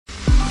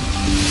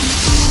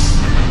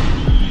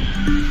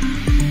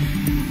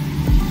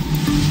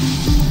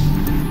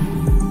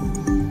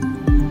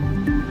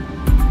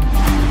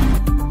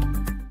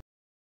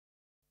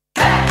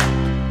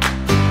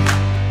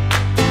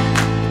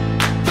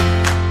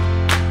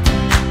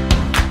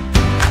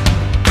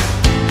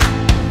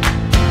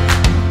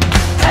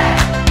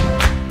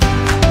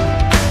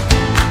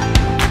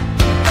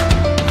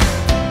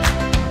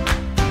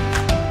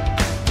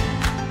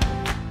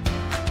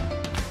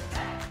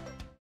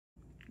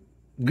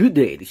Good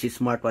day, this is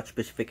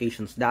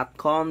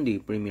smartwatchspecifications.com, the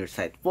premier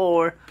site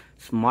for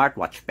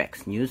smartwatch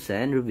specs, news,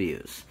 and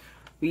reviews.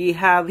 We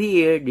have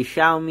here the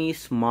Xiaomi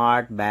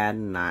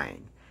Smartband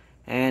 9.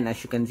 And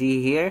as you can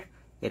see here,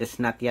 it is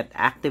not yet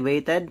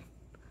activated.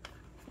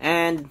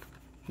 And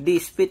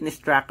this fitness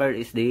tracker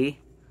is the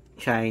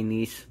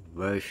Chinese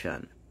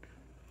version.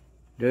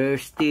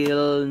 There's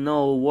still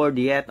no word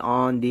yet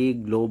on the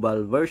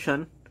global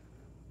version.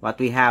 What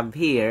we have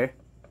here,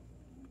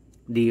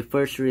 the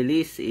first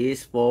release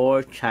is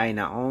for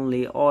China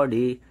only, or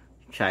the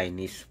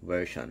Chinese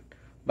version.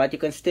 But you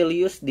can still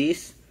use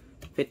this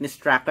fitness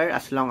tracker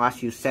as long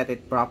as you set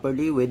it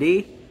properly with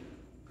the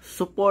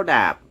support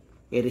app.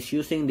 It is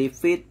using the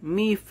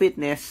Mi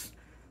Fitness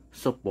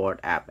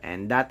support app,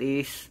 and that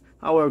is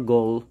our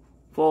goal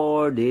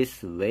for this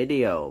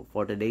video.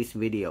 For today's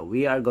video,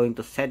 we are going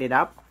to set it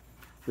up.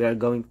 We are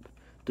going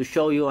to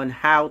show you on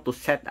how to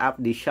set up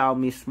the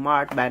Xiaomi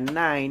Smartband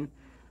 9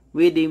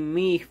 with the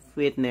Mi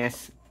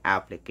Fitness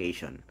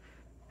application.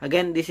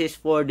 Again, this is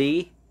for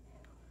the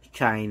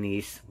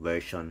Chinese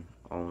version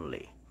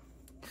only.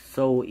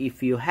 So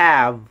if you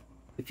have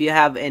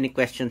any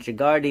questions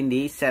regarding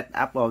the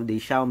setup of the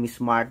Xiaomi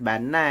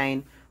Smartband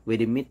 9 with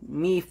the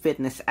Mi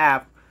Fitness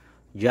app,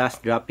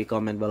 just drop the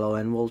comment below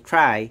and we'll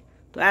try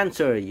to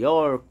answer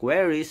your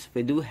queries if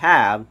we do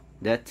have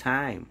the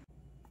time.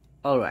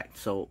 Alright,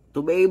 so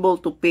to be able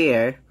to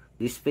pair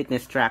this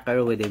fitness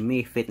tracker with the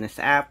Mi Fitness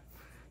app,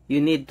 you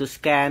need to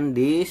scan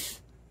this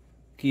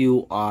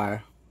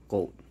QR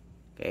code.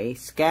 Okay,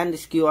 scan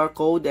this QR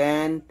code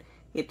and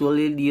it will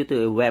lead you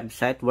to a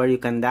website where you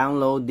can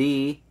download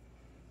the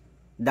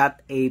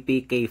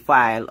 .apk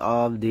file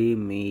of the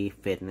Mi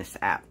Fitness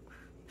app.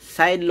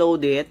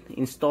 Sideload it,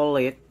 install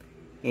it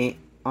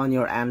on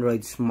your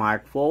Android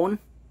smartphone,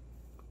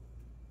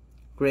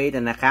 create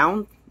an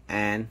account,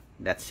 and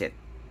that's it.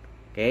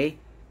 Okay,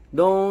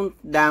 don't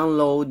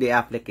download the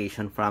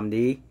application from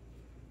the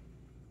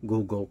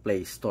Google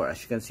Play Store.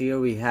 As you can see here,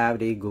 we have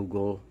the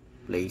Google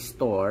Play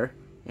Store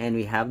and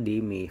we have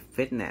the Mi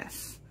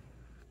Fitness.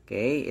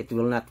 Okay, it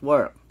will not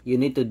work. You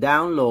need to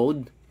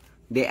download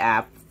the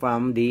app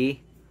from the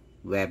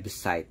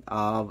website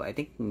of, I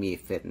think, Mi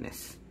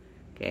Fitness.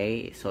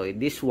 Okay, so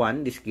this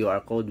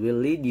QR code will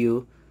lead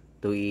you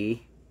to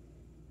a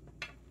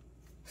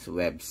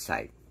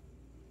website.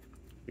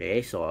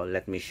 Okay, so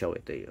let me show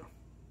it to you.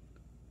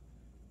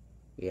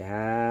 We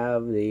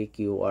have the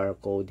QR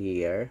code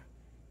here,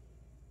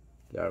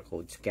 QR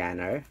code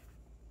scanner.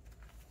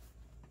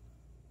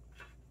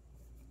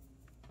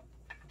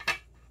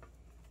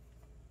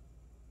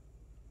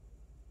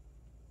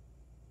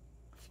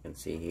 As you can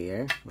see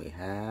here, we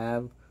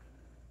have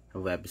a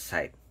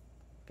website.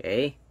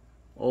 Okay,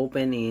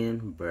 open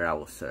in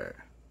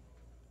browser.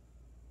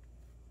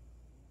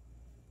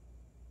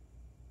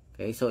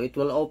 Okay, so it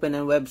will open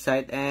a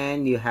website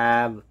and you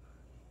have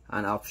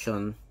an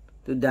option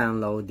to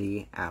download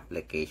the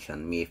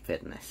application Mi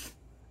Fitness.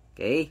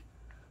 Okay,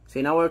 so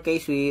in our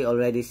case, we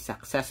already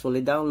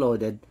successfully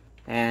downloaded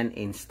and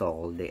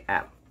installed the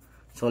app.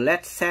 So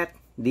let's set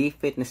the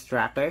fitness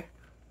tracker,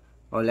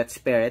 or let's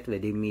pair it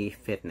with the Mi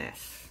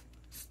Fitness.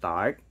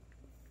 Start,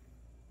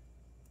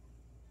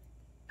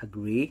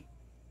 agree.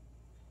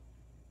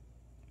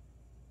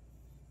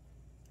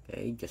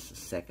 Okay, just a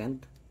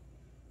second.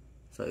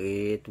 So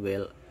it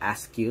will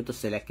ask you to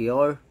select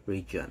your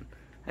region.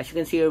 As you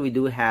can see here, we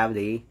do have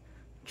the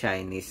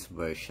Chinese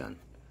version.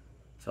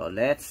 So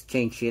let's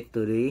change it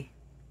to the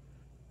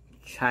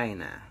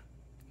China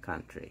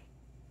country.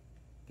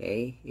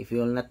 Okay, if you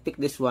will not pick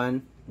this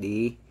one,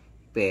 the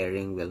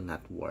pairing will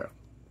not work.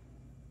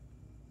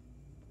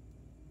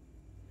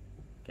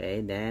 Okay,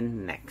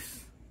 then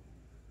next.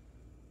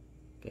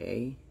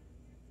 Okay,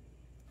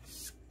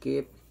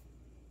 skip,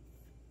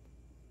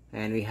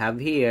 and we have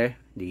here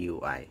the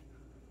UI.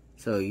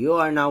 So you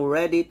are now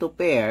ready to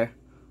pair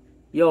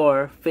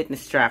your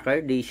fitness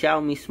tracker, the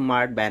Xiaomi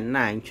Smartband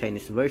 9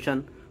 Chinese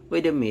version,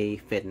 with the Mi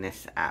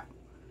Fitness app.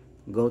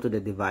 Go to the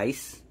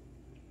device,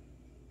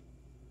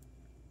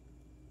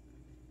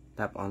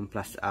 tap on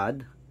plus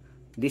add.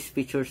 These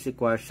features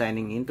require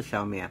signing in to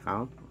Xiaomi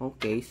account.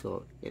 Okay,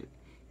 so it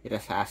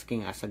is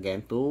asking us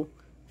again to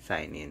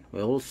sign in.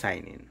 We will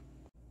sign in.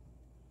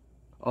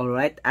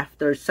 Alright,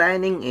 after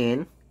signing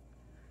in,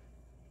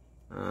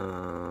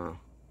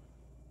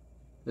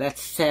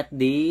 let's set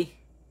the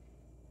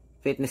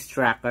fitness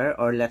tracker,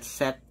 or let's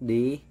set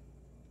the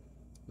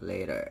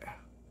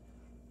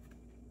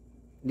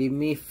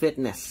Mi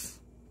Fitness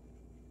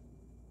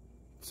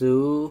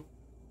to,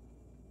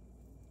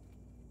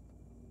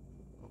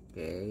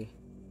 okay,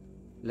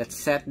 let's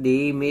set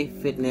the Mi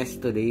Fitness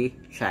to the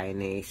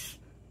Chinese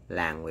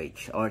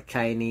language or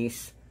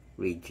Chinese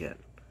region.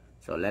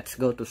 So let's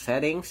go to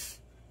settings.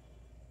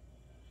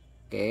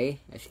 Okay,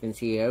 as you can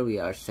see here, we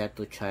are set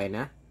to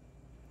China.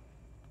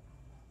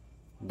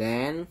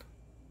 Then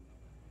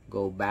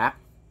go back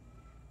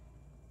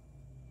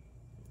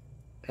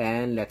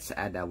and let's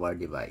add our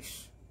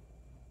device.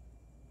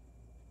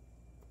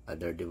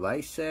 Other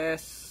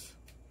devices,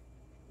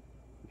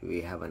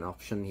 we have an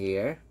option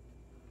here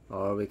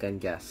or we can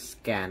just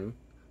scan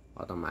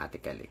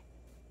automatically.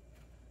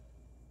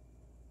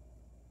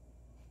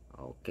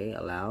 Okay,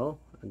 allow,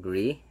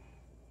 agree,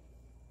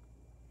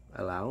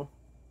 allow.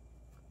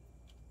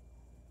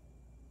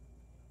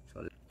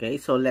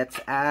 So let's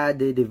add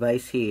the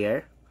device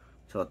here.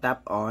 So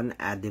tap on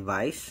add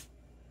device,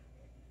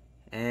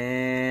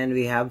 and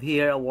we have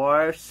here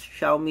our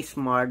Xiaomi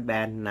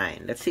Smartband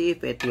 9. Let's see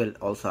if it will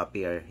also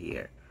appear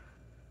here.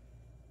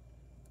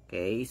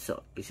 Okay,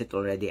 so is it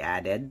already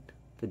added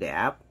to the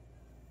app?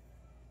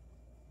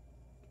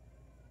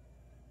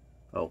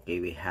 Okay,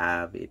 we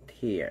have it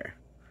here.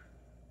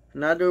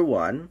 Another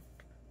one.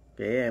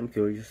 Okay, I'm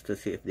curious to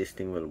see if this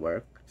thing will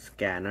work.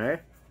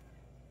 Scanner.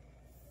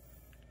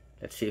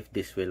 Let's see if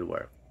this will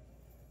work.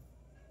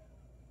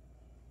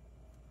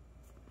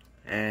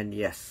 And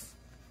yes,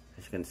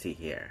 as you can see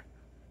here,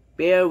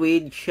 pair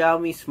with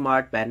Xiaomi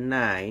Smartband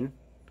 9.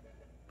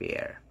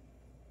 Pair.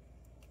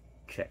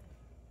 Check.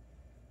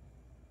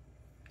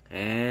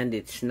 And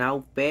it's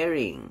now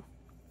pairing.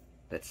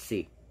 Let's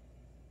see.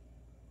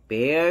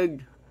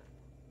 Paired.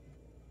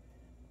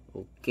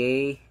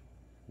 Okay.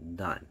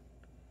 Done.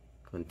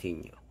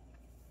 Continue.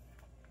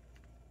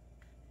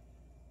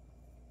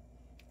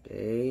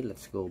 Okay,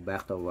 let's go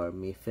back to our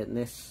Mi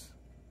Fitness.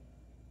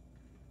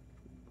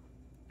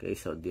 Okay,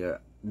 so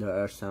there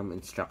are some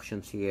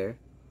instructions here.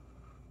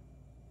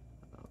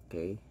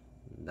 Okay,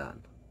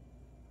 done.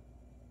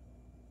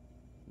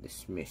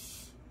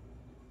 Dismiss.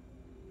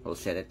 I'll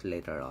set it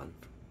later on.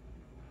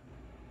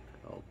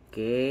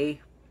 Okay.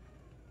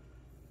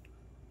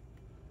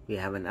 We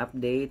have an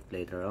update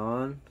later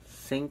on.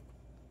 Sync.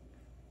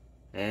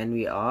 And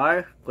we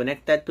are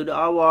connected to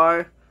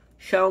our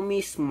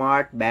Xiaomi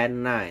Smartband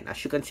 9.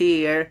 As you can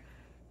see here,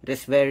 it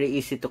is very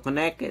easy to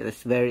connect. It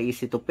is very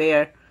easy to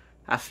pair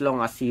as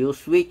long as you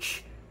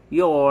switch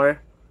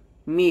your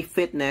Mi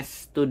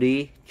Fitness to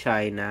the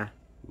China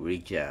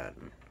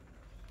region.